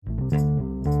My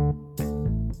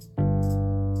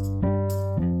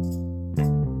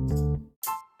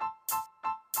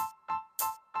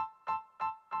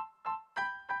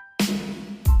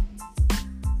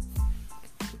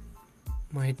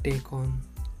take on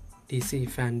DC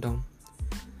fandom.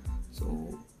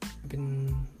 So I've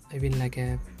been like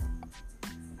a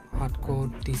hardcore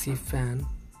DC fan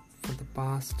for the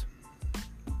past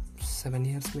 7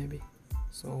 years maybe.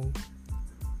 So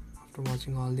after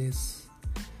watching all these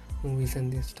movies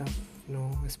and this stuff,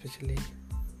 especially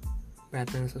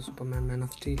Batman vs Superman, Man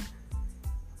of Steel,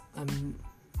 I'm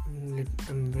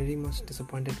very much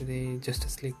disappointed with the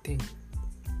Justice League thing.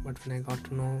 But when I got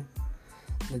to know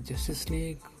the Justice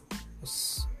League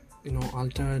was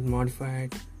altered,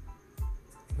 modified,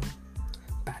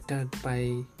 battered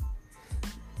by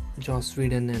Joss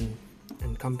Whedon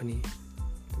and company,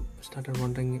 I started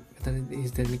wondering whether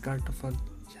is there any cult for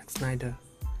Zack Snyder.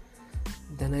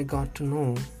 Then I got to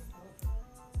know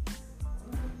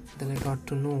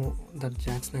that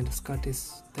Zack Snyder's cut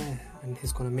is there and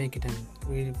he's gonna make it, and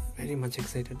we're very much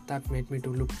excited. That made me to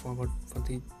look forward for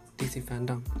the DC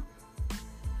fandom,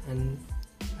 and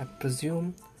I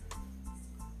presume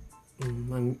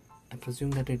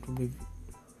that the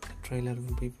trailer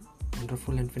will be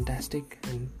wonderful and fantastic,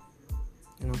 and